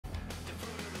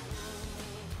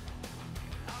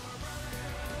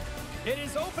It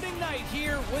is opening night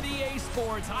here with EA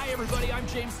Sports. Hi, everybody. I'm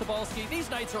James Cebulski.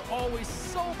 These nights are always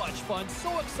so much fun,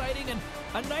 so exciting, and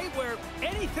a night where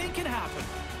anything can happen.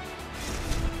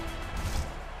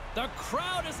 The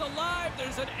crowd is alive.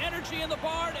 There's an energy in the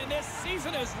barn, and this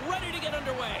season is ready to get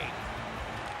underway.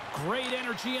 Great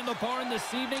energy in the barn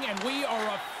this evening, and we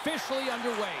are officially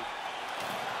underway.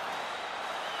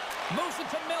 Moves it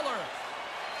to Miller.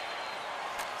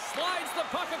 Slides the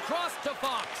puck across to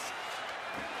Fox.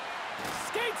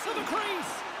 Skates to the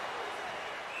crease.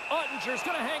 Ottinger's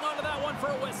going to hang on to that one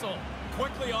for a whistle.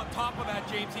 Quickly on top of that,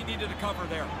 James. He needed a cover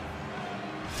there.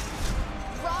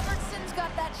 Robertson's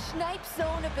got that snipe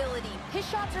zone ability. His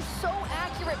shots are so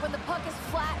accurate when the puck is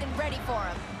flat and ready for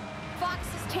him.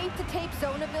 Fox's tape-to-tape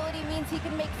zone ability means he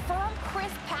can make firm,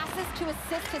 crisp passes to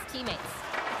assist his teammates.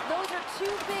 Those are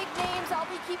two big names I'll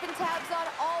be keeping tabs on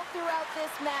all throughout this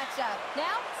matchup.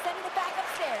 Now, sending it back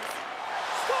upstairs.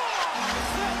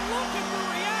 And look at the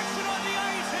reaction on the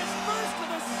ice. His first of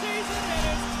the season, and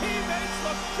his teammates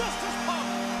look just as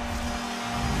pumped.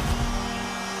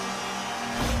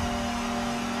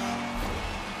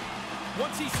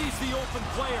 Once he sees the open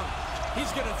player,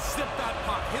 he's going to zip that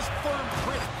puck. His firm,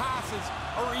 crisp passes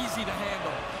are easy to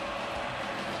handle.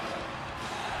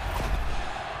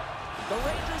 The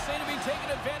Rangers seem to be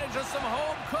taking advantage of some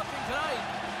home cooking tonight.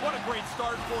 What a great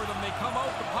start for them. They come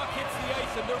out, the puck hits the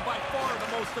ice, and they're by far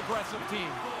the most aggressive team.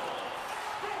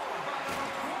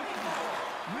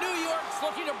 New York's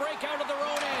looking to break out of their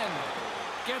own end.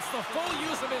 Gets the full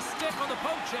use of his stick on the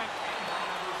poke check.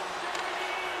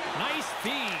 Nice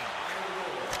feed.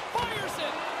 Fires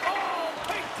it. Oh,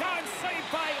 big time save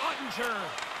by Ottinger.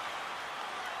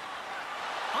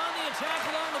 On the attack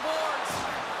along the boards.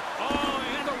 Oh,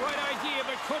 he had the right idea,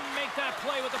 but couldn't make that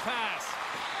play with the pass.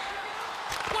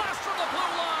 Blast from the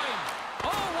blue line.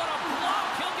 Oh, what a block.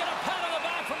 He'll get a pat on the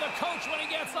back from the coach when he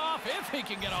gets off, if he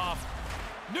can get off.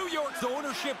 New York's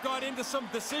ownership got into some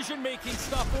decision-making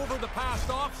stuff over the past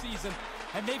offseason,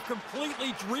 and they've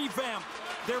completely revamped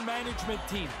their management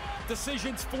team.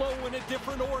 Decisions flow in a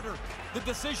different order. The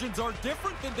decisions are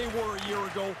different than they were a year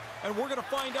ago, and we're going to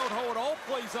find out how it all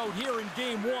plays out here in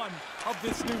Game 1 of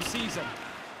this new season.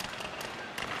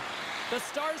 The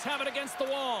Stars have it against the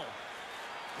wall.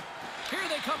 Here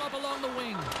they come up along the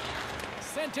wing.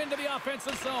 Sent into the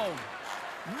offensive zone.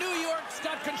 New York's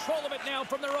got control of it now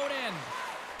from their own end.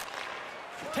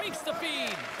 Takes the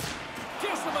feed.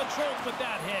 Gives them a jolt with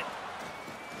that hit.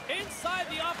 Inside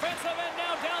the offensive end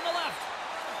now down the left.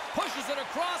 Pushes it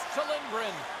across to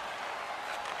Lindgren.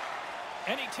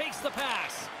 And he takes the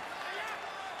pass.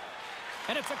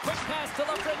 And it's a quick pass to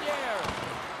Lafreniere.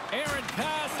 Aaron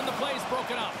pass and the play's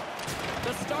broken up.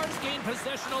 The Stars gain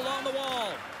possession along the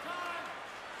wall.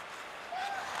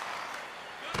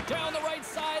 Down the right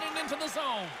side and into the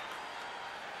zone.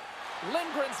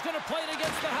 Lindgren's going to play it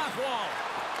against the half wall.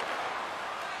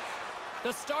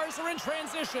 The Stars are in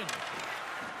transition.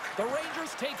 The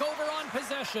Rangers take over on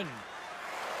possession.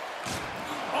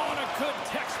 On a good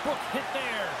textbook hit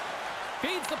there.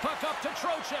 Feeds the puck up to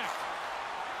Trocheck.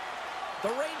 The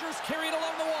Rangers carry it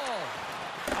along the wall.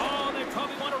 Oh, they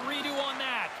probably want a redo on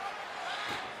that.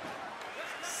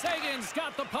 Sagan's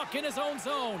got the puck in his own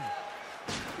zone.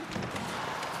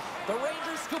 The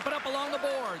Rangers scoop it up along the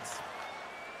boards.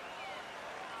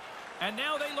 And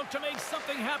now they look to make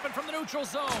something happen from the neutral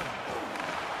zone.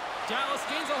 Dallas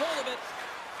gains a hold of it.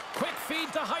 Quick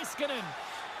feed to Heiskanen.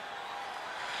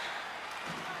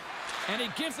 And he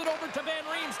gives it over to Van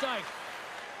Riemsdyk.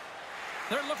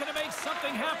 They're looking to make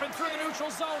something happen through the neutral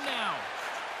zone now.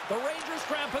 The Rangers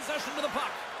grab possession to the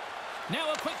puck.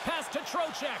 Now a quick pass to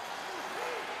Trocheck.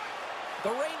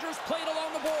 The Rangers played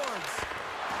along the boards.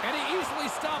 And he easily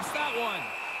stops that one.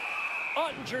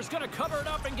 Ottinger's going to cover it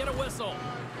up and get a whistle.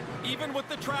 Even with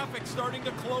the traffic starting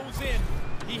to close in,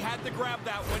 he had to grab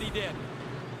that when he did.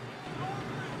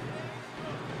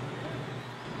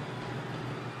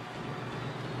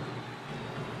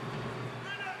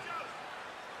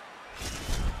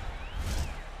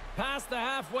 Past the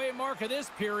halfway mark of this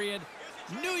period,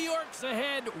 New York's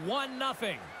ahead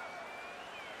 1-0.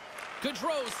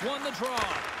 Gaudreau won the draw.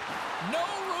 No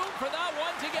room for that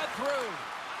one to get through.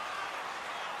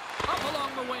 Up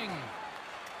along the wing.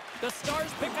 The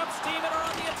Stars pick up steam and are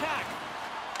on the attack.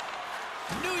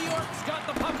 New York's got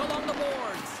the puck along the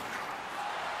boards.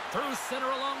 Through center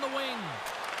along the wing.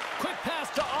 Quick pass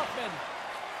to Hoffman.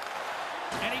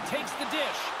 And he takes the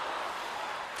dish.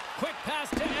 Quick pass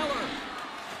to Eller.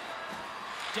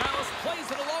 Dallas plays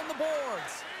it along the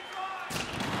boards.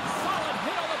 Solid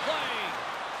hit on the play.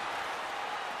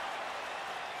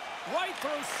 Right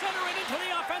through center and into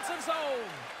the offensive zone.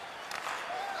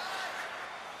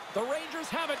 The Rangers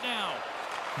have it now.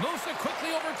 Moves it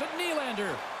quickly over to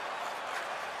Nylander.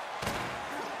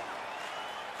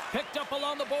 Picked up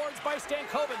along the boards by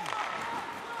Stankoven.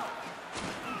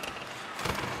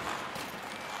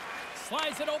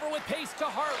 Slides it over with pace to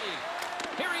Hartley.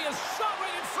 Here he is, shot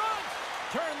right in front.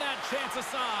 Turn that chance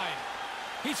aside.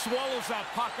 He swallows that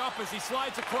puck up as he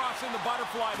slides across in the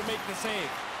butterfly to make the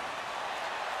save.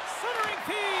 Centering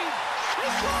feed. He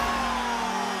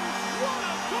scores! What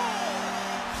a goal!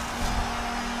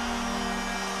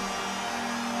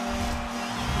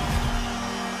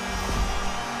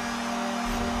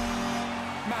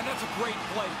 Man, that's a great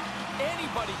play.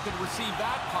 Anybody could receive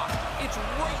that puck. It's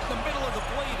right in the middle of the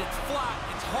blade. It's flat,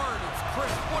 it's hard, it's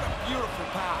crisp. What a beautiful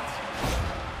pass.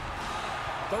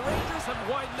 The Rangers have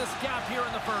widened this gap here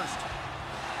in the first.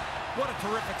 What a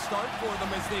terrific start for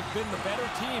them as they've been the better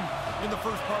team in the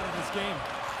first part of this game.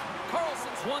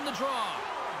 Carlson's won the draw.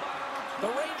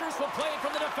 The Rangers will play it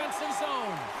from the defensive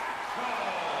zone.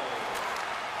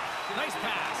 Nice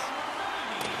pass.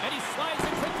 And he slides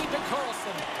it quickly to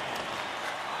Carlson.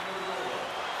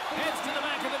 Heads to the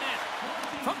back of the net.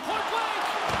 From point blank.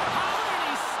 How did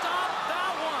he stop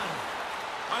that one?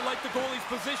 I like the goalie's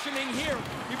positioning here.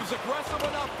 He was aggressive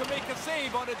enough to make a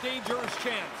save on a dangerous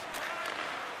chance.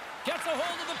 Gets a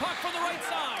hold of the puck from the right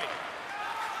side.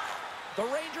 The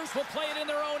Rangers will play it in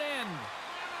their own end.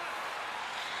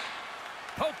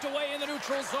 Poked away in the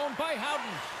neutral zone by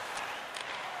Howden.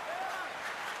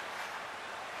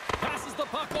 Passes the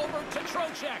puck over to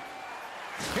Trocheck.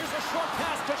 Here's a short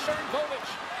pass to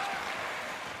Sharangovich.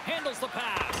 Handles the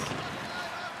pass.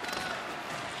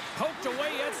 Poked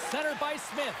away at center by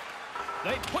Smith.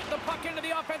 They put the puck into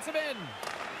the offensive end.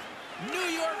 New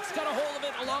York's got a hold of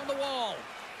it along the wall.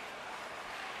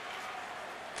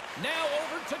 Now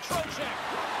over to Trocheck.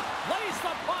 Lays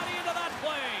the body into that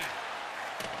play.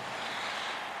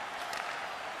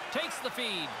 Takes the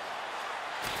feed.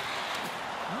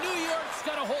 New York's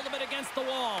got a hold of it against the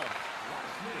wall.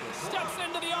 Steps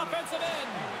into the offensive end.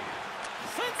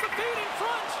 Sends the feed in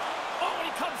front. Oh,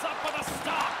 and he comes up with a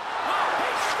stop. Oh,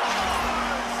 he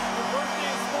scores! Your birthday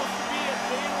is supposed to be a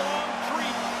day-long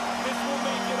treat. This will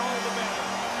make it all the better.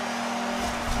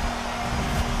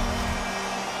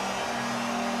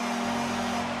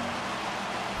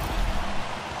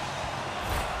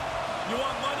 You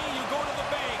want money, you go to the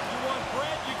bank. You want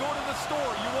bread, you go to the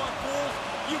store. You want goals,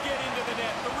 you get into the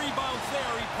net. The rebound's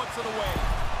there, he puts it away.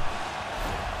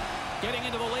 Getting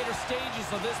into the later stages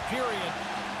of this period,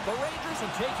 the Rangers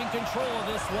have taken control of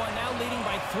this one, now leading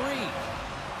by 3.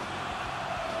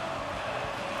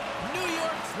 New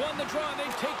York's won the draw, and they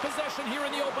take possession here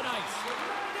in the open ice.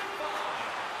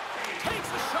 Takes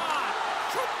a shot.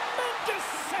 Tremendous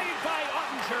save by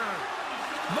Ottinger.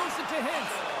 Moves it to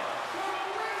Hintz.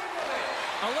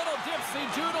 A little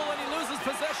dipsy-doodle, and he loses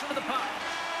possession of the puck.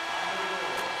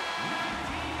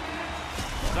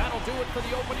 That'll do it for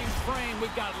the opening frame.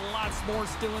 We've got lots more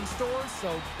still in store,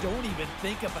 so don't even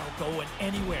think about going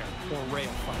anywhere or rail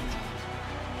fight.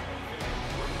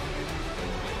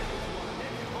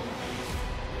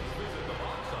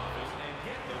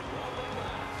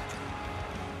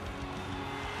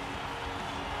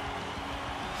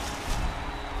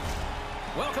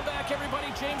 Welcome back, everybody.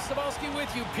 James Cebulski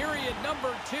with you. Period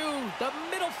number 2. The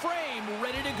middle frame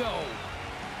ready to go.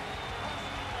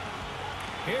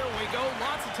 Here we go.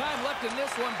 Lots of time left in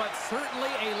this one, but certainly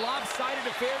a lopsided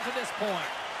affair to this point.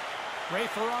 Ray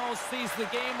Ferraro sees the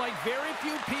game like very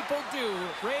few people do.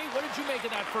 Ray, what did you make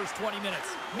of that first 20 minutes?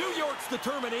 New York's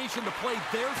determination to play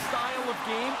their style of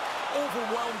game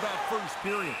overwhelmed that first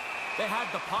period. They had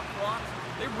the puck locked.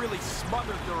 They really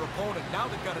smothered their opponent. Now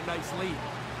they've got a nice lead.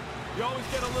 You always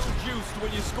get a little juiced when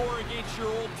you score against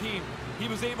your old team. He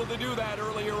was able to do that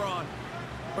earlier on.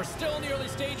 We're still in the early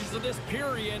stages of this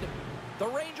period. The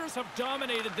Rangers have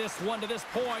dominated this one to this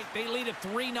point. They lead at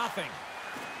 3-0.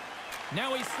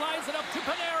 Now he slides it up to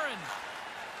Panarin.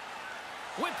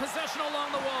 With possession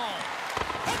along the wall.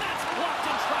 And that's blocked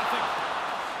in traffic.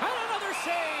 And another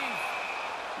save.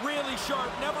 Really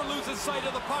sharp. Never loses sight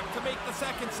of the puck to make the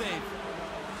second save.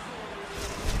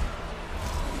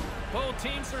 Both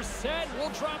teams are set. We'll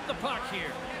drop the puck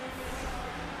here.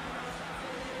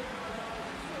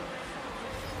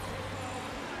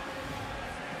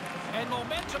 And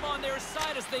momentum on their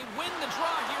side as they win the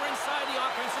draw here inside the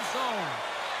offensive zone.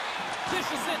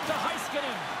 Dishes it to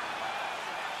Heiskanen.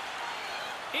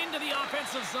 Into the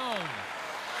offensive zone.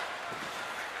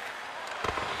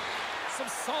 Some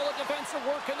solid defensive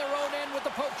work in their own end with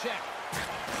the poke check.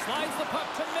 Slides the puck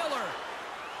to Miller.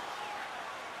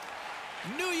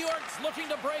 New York's looking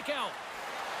to break out.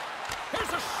 Here's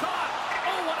a shot.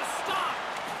 Oh, what a stop.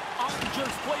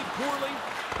 Ottinger's played poorly.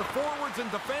 The forwards and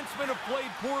defensemen have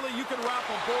played poorly. You can wrap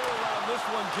a bow around this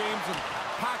one, James, and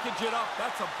package it up.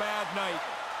 That's a bad night.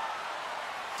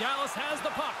 Dallas has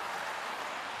the puck.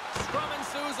 Scrum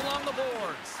ensues along the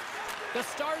boards. The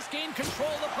Stars gain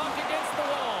control of the puck against the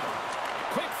wall.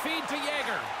 Quick feed to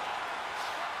Yager.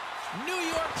 New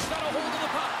York's got a hold of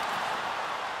the puck.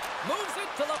 Moves it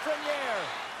to Lafreniere.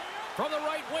 From the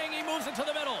right wing, he moves it to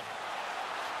the middle.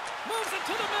 Moves it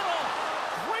to the middle.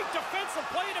 Great defensive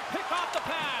play to pick off the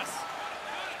pass.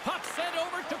 Puck sent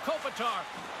over to Kopitar.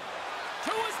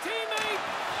 To his teammate.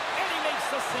 And he makes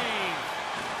the save.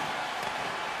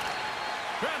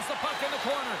 Grabs the puck in the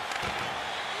corner.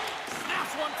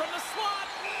 Snaps one from the slot.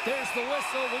 There's the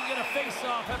whistle. We get a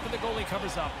face-off after the goalie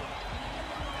covers up.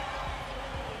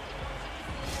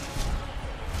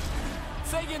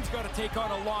 Seguin's got to take on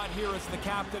a lot here as the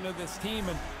captain of this team,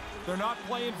 and they're not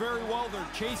playing very well. They're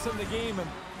chasing the game, and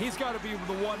he's got to be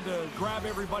the one to grab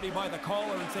everybody by the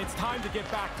collar and say, it's time to get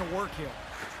back to work here.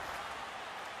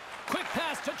 Quick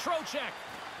pass to Trocheck.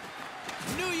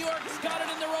 New York's got it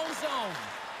in their own zone.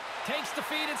 Takes the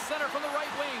feed at center from the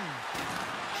right wing.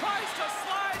 Tries to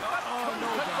slide, but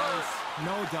no dice.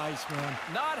 No dice, man.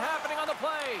 Not happening on the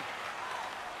play.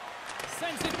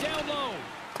 Sends it down low.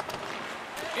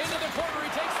 Into the corner, he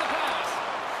takes the pass.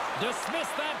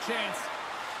 Dismissed that chance.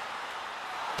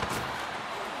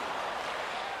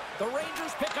 The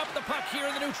Rangers pick up the puck here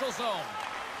in the neutral zone.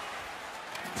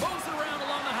 Moves it around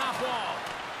along the half wall.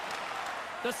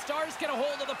 The Stars get a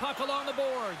hold of the puck along the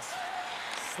boards.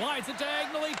 Slides it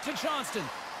diagonally to Johnston.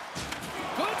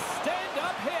 Good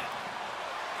stand-up hit.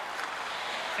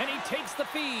 And he takes the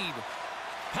feed.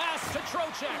 Pass to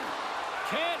Trocheck.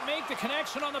 Can't make the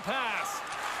connection on the pass.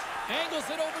 Angles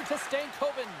it over to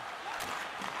Stankoven.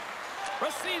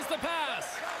 Receives the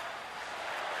pass.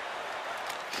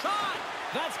 Shot.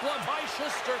 That's blocked by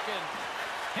Shesterkin.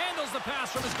 Handles the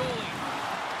pass from his goalie.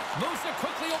 Moves it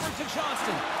quickly over to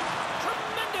Johnston.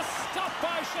 Tremendous stop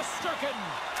by Shesterkin.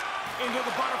 Into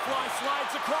the butterfly,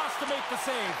 slides across to make the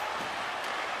save.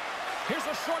 Here's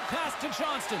a short pass to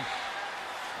Johnston.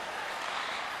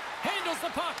 Handles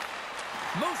the puck.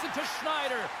 Moves it to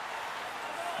Schneider.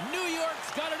 New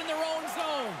York's got it in their own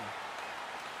zone.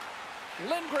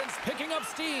 Lindgren's picking up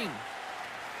steam.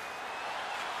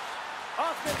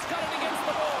 Offman's got it against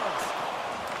the boards.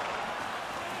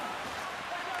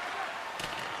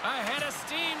 Ahead of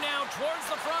steam now towards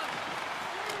the front.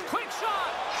 Quick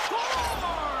shot.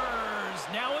 Scores!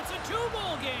 Now it's a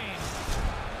 2-goal game.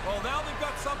 Well, now they've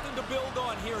got something to build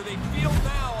on here. They feel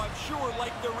now, I'm sure,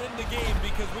 like they're in the game,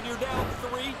 because when you're down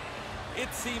 3,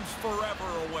 it seems forever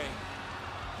away.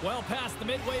 Well past the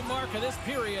midway mark of this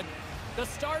period, the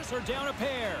Stars are down a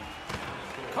pair.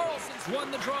 Carlson's won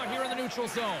the draw here in the neutral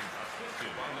zone.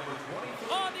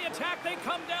 On the attack, they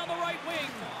come down the right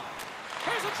wing.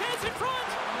 Here's a chance in front,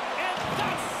 and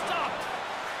that's stopped.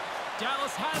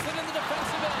 Dallas has it in the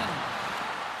defensive end.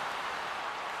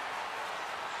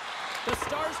 The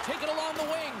Stars take it along the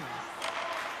wing.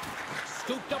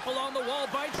 Scooped up along the wall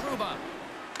by Trouba.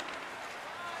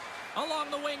 Along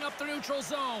the wing up the neutral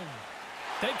zone.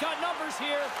 They've got numbers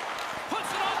here. Puts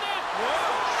it on net.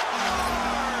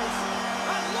 Scores!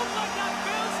 That looked like that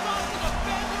bounced off the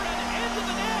defender and into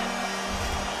the net.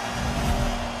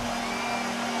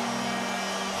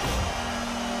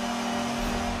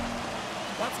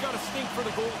 That's got to stink for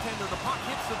the goaltender. The puck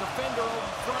hits the defender out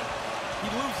in front. He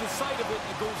loses sight of it and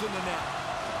it goes in the net.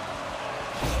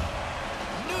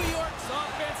 New York's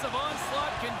offensive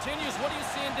onslaught continues. What are you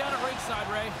seeing down at ringside,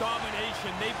 Ray?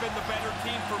 Domination. They've been the better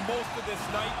team for most of this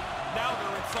night. Now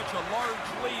they're in such a large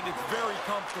lead, it's very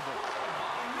comfortable.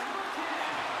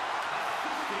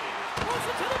 Moves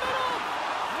it to the middle.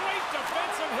 Great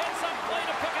defensive hits on play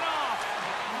to pick it off.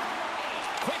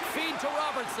 Quick feed to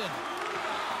Robertson.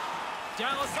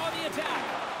 Dallas on the attack.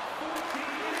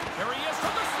 Here he is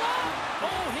from the slot.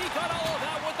 Oh, he got all of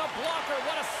that with the blocker.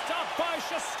 What a stop by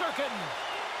Shesterkin.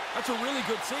 That's a really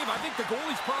good save. I think the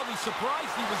goalie's probably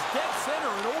surprised. He was dead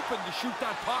center and open to shoot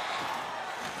that puck.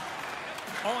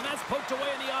 Oh, and that's poked away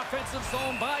in the offensive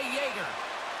zone by Yager.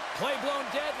 Play blown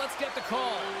dead. Let's get the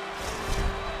call.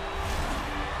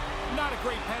 Not a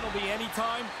great penalty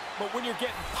anytime, but when you're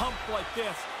getting pumped like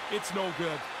this, it's no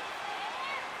good.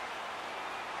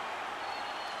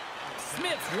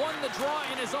 Smith's won the draw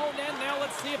in his own end. Now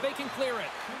let's see if they can clear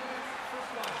it.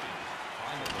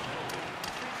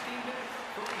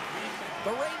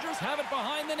 The Rangers have it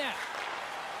behind the net.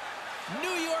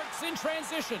 New York's in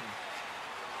transition.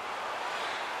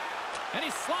 And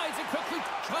he slides it quickly,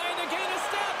 trying to gain a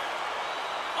step.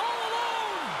 All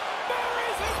alone!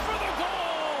 Buries it for the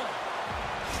goal!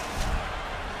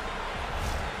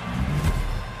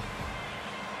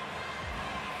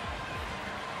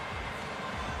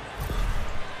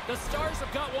 The Stars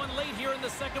have got one late here in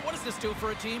the second. What does this do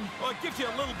for a team? Well, it gives you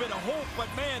a little bit of hope, but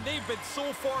man, they've been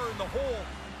so far in the hole.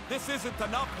 This isn't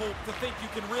enough hope to think you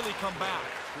can really come back.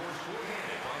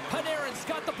 Panarin's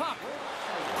got the puck.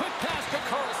 Quick pass to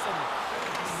Carlson.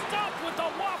 Stopped with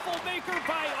the waffle maker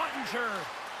by Ottinger.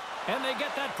 And they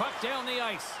get that puck down the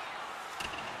ice.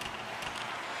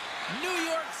 New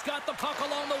York's got the puck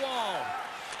along the wall.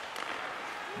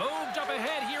 Moved up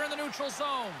ahead here in the neutral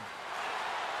zone.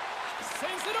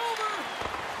 Sends it over.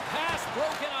 Pass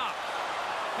broken up.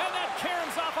 And that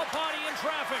caroms off a body in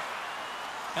traffic.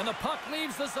 And the puck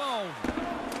leaves the zone.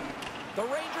 The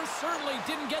Rangers certainly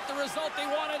didn't get the result they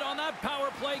wanted on that power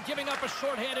play, giving up a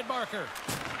shorthanded marker.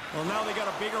 Well, now they got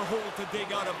a bigger hole to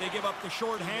dig out of. They give up the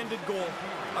shorthanded goal.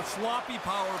 A sloppy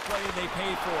power play, and they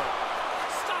pay for it.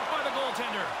 Stopped by the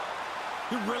goaltender.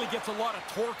 He really gets a lot of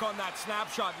torque on that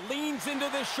snapshot. Leans into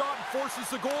this shot and forces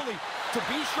the goalie to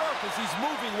be sharp as he's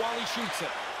moving while he shoots it.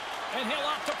 And he'll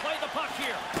opt to play the puck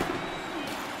here.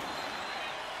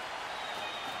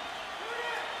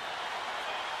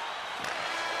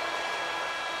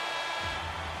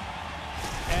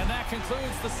 And that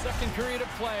concludes the second period of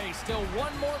play. Still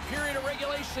one more period of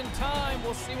regulation time.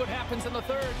 We'll see what happens in the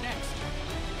third next.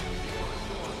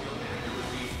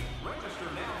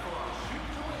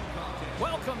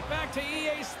 Welcome back to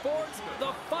EA Sports, the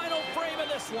final frame of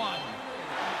this one.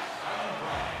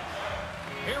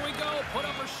 Here we go, put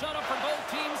up or shut up for both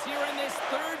teams here in this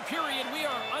third period. We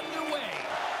are underway.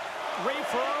 Ray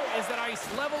Ferraro is at ice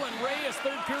level, and Ray, as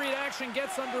third period action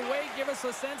gets underway, give us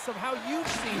a sense of how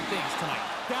you've seen things tonight.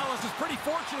 Dallas is pretty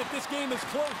fortunate this game is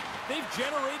close. They've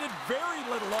generated very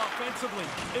little offensively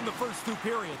in the first two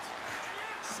periods.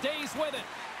 Stays with it.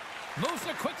 Moves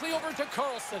it quickly over to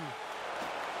Carlson.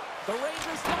 The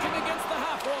Rangers looking against the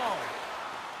half wall.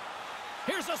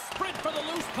 Here's a sprint for the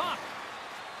loose puck.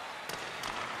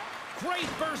 Great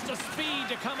burst of speed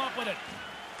to come up with it.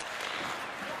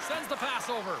 Sends the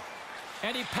pass over.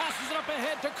 And he passes it up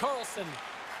ahead to Carlson.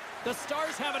 The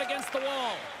Stars have it against the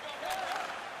wall.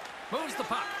 Moves the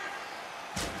puck.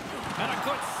 And a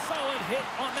good solid hit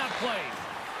on that play.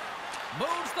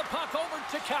 Moves the puck over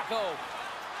to Kakko.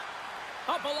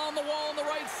 Up along the wall on the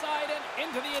right side and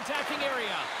into the attacking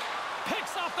area.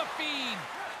 Picks off the feed.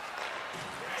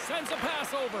 Sends a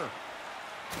pass over.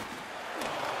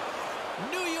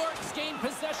 New York's gained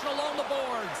possession along the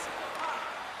boards.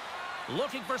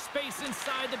 Looking for space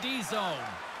inside the D zone.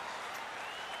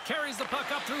 Carries the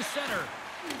puck up through center.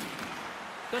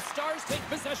 The Stars take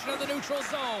possession of the neutral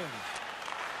zone.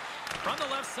 From the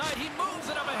left side, he moves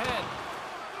it up ahead.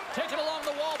 Taken along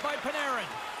the wall by Panarin.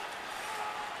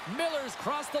 Miller's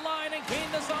crossed the line and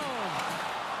gained the zone.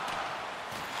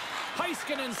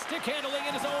 Heiskanen stick handling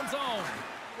in his own zone.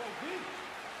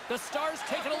 The Stars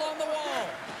take it along the wall.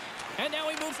 And now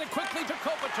he moves it quickly to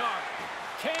Kopitar.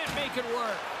 Can't make it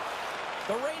work.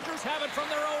 The Rangers have it from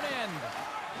their own end.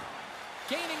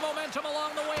 Gaining momentum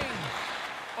along the wing.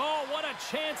 Oh, what a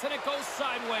chance, and it goes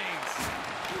sideways.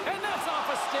 And that's off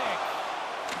a stick.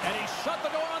 And he shut the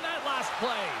door on that last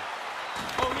play.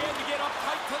 Oh, he had to get up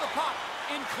tight to the puck.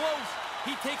 In close,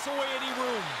 he takes away any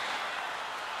room.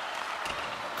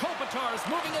 Kopitar's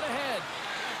moving it ahead.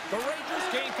 The Rangers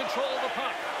gain control of the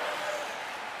puck.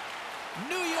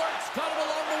 New York's got it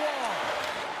along the wall.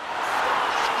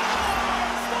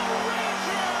 The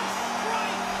Rangers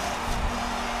strike!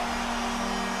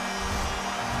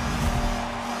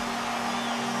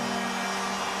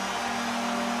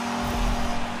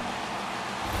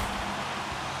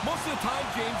 Most of the time,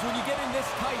 James, when you get in this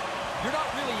tight, you're not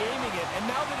really aiming it. And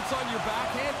now that it's on your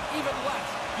backhand, even less.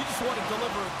 You just want to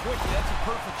deliver it quickly. That's a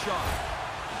perfect shot.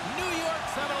 New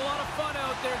York's having a lot of fun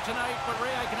out there tonight, but Ray,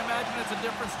 I can imagine it's a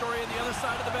different story on the other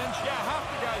side of the bench. Yeah, half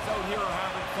the guys out here are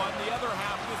having fun. The other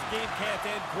half, this game can't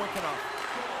end quick enough.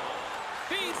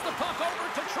 Feeds the puck over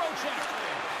to Trocheck.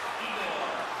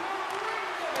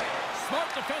 Smart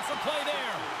defensive play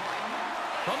there.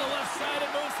 From the left side, it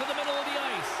moves to the middle of the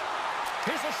ice.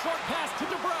 Here's a short pass to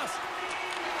DeBrusque.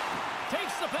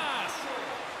 Takes the pass.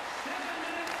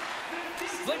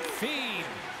 Slick feed.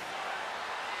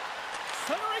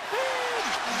 Centering feed.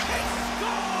 It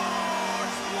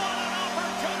scores! What an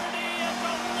opportunity and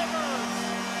delivers!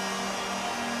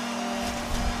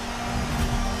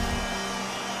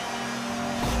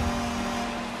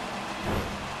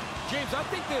 James, I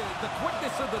think the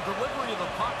quickness of the delivery of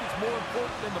the puck is more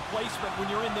important than the placement when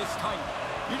you're in this tight.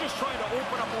 You're just trying to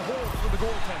open up a hole for the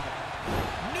goaltender.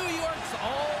 New York's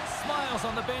all smiles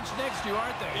on the bench next to you,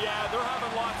 aren't they? Yeah, they're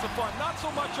having lots of fun. Not so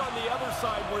much on the other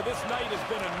side where this night has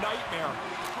been a nightmare.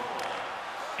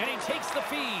 And he takes the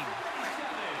feed.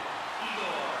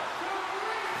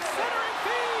 Centering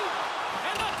feed!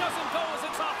 And that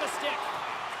stick.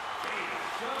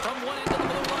 From one end of the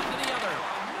blue line to the other.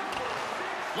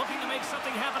 Looking to make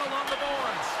something happen along the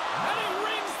boards. And he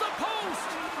rings the post.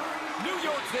 New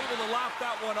York's able to laugh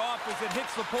that one off as it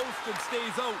hits the post and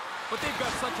stays out. But they've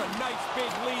got such a nice big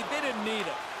lead, they didn't need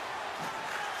it.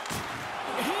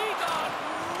 He got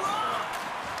rocked.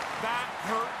 That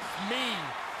hurts me.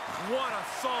 What a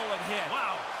solid hit.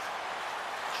 Wow.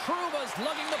 Trouba's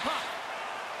lugging the puck.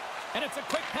 And it's a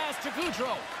quick pass to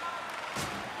Gaudreau.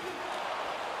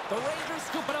 The Rangers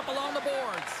scoop it up along the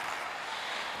boards.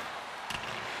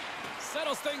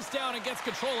 Settles things down and gets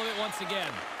control of it once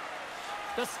again.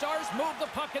 The Stars move the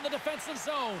puck in the defensive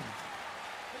zone.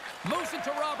 Moves it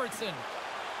to Robertson.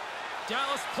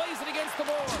 Dallas plays it against the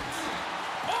boards.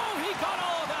 Oh, he got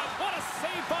all of that. What a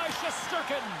save by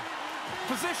Shesterkin.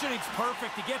 Positioning's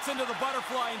perfect. He gets into the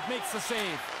butterfly and makes the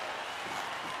save.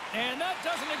 And that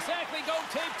doesn't exactly go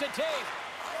tape to tape.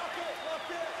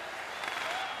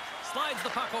 Slides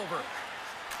the puck over.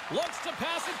 Looks to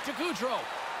pass it to Gaudreau.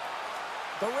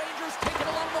 The Rangers take it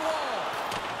along the wall.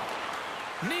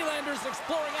 Nylander's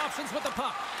exploring options with the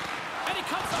puck. And he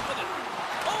comes up with it.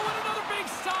 Oh, and another big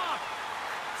stop.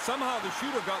 Somehow the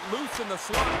shooter got loose in the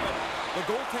slot, but the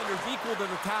goaltender's equal to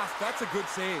the task. That's a good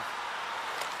save.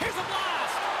 Here's a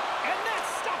blast. And that's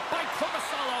stopped by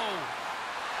Korpisalo.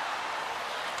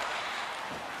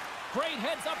 Great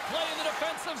heads-up play in the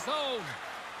defensive zone.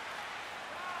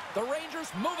 The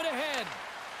Rangers move it ahead.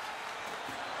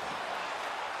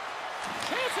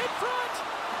 Chance in front.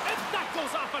 And that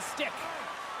goes off a stick.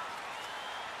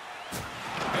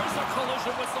 Here's a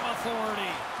collision with some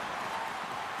authority.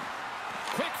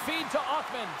 Quick feed to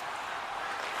Othman.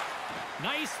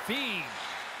 Nice feed.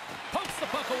 Pokes the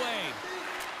puck away.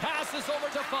 Passes over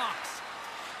to Fox.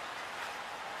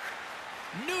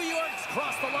 New York's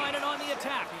crossed the line and on the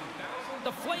attack.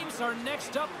 The Flames are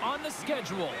next up on the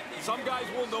schedule. Some guys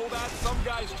will know that. Some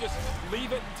guys just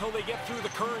leave it until they get through the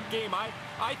current game.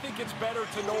 I think it's better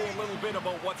to know a little bit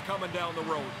about what's coming down the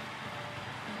road.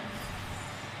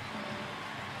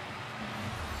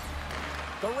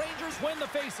 The Rangers win the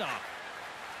faceoff.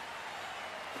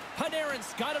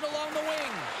 Panarin's got it along the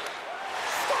wing.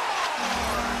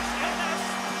 Scores! And that's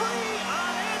 3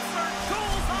 unanswered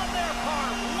goals on their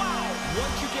part. Wow!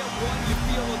 Once you get one, you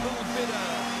feel a little bit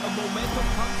of momentum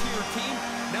come to your team.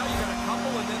 Now you got a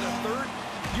couple and then a third.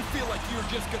 You feel like you're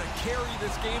just going to carry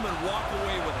this game and walk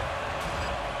away with it.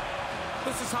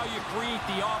 This is how you create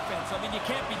the offense. I mean, you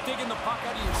can't be digging the puck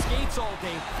out of your skates all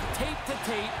day. Tape to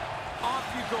tape, off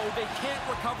you go. They can't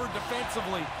recover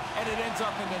defensively, and it ends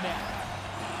up in the net.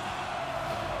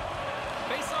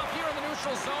 Face off here in the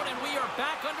neutral zone, and we are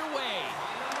back underway.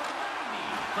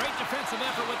 Great defensive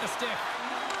effort with the stick.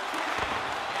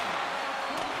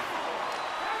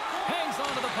 Hangs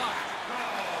onto the puck.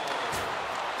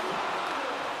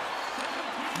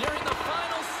 Nearing the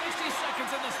final 60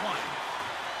 seconds in this one.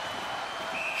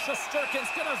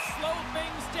 Shesterkin's going to slow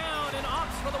things down and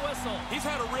opts for the whistle. He's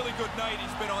had a really good night.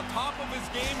 He's been on top of his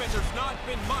game, and there's not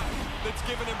been much that's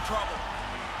given him trouble.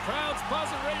 Crowd's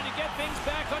buzzing, ready to get things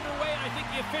back underway, and I think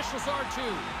the officials are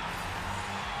too.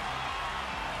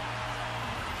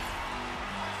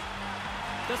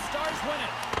 The Stars win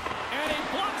it. And he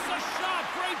blocks a shot.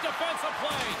 Great defensive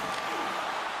play.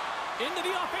 Into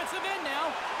the offensive end now.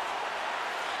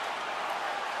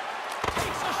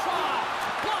 Takes a shot.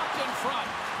 Blocked in front.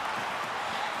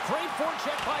 Great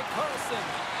forecheck by Carlson.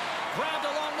 Grabbed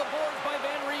along the boards by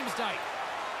Van Riemsdyk.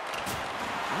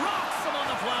 Rocks him on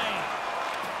the play.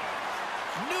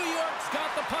 New York's got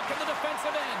the puck in the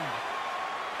defensive end.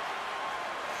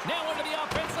 Now into the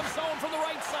offensive zone from the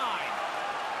right side.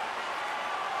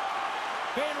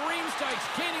 Van Riemsdyk's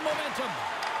gaining momentum.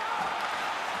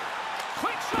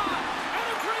 Quick shot and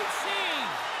a great save.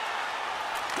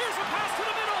 Here's a pass to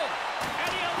the middle. And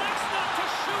he elects not to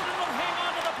shoot and will hang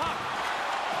on to the puck.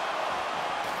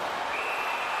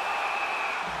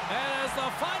 And as the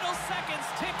final seconds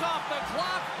tick off the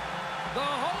clock, the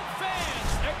home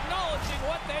fans acknowledging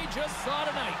what they just saw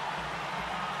tonight.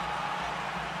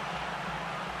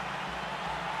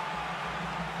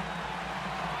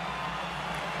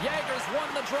 Yager's won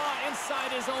the draw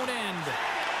inside his own end.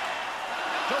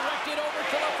 Directed over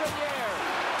to Lafreniere.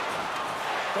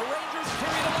 The Rangers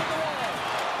carry it along the wall.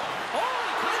 Oh,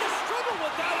 he kind of struggled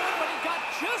with that one, but he got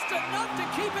just enough to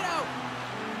keep it out.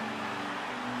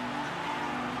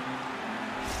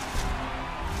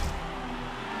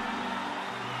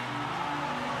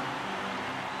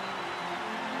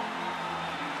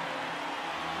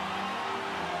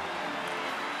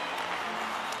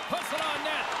 Puts it on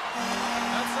net.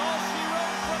 That's all she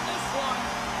wrote from this one.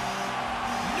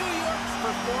 New York's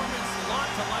performance lot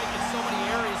to like in so many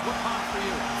areas. What pops for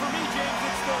you? For me, James,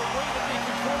 it's the way that they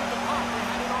control the puck. They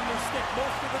had it on their stick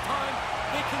most of the time.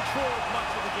 They controlled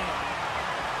much of the game.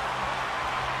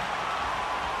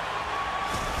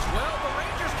 Well, the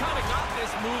Rangers kind of got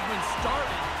this movement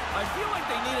started. I feel like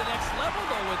they need a next level,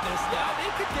 though, with this. Yeah,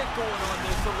 they could get going on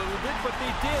this a little bit, but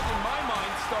they did, in my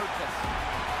mind, start this.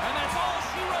 And that's all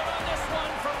she wrote on this one.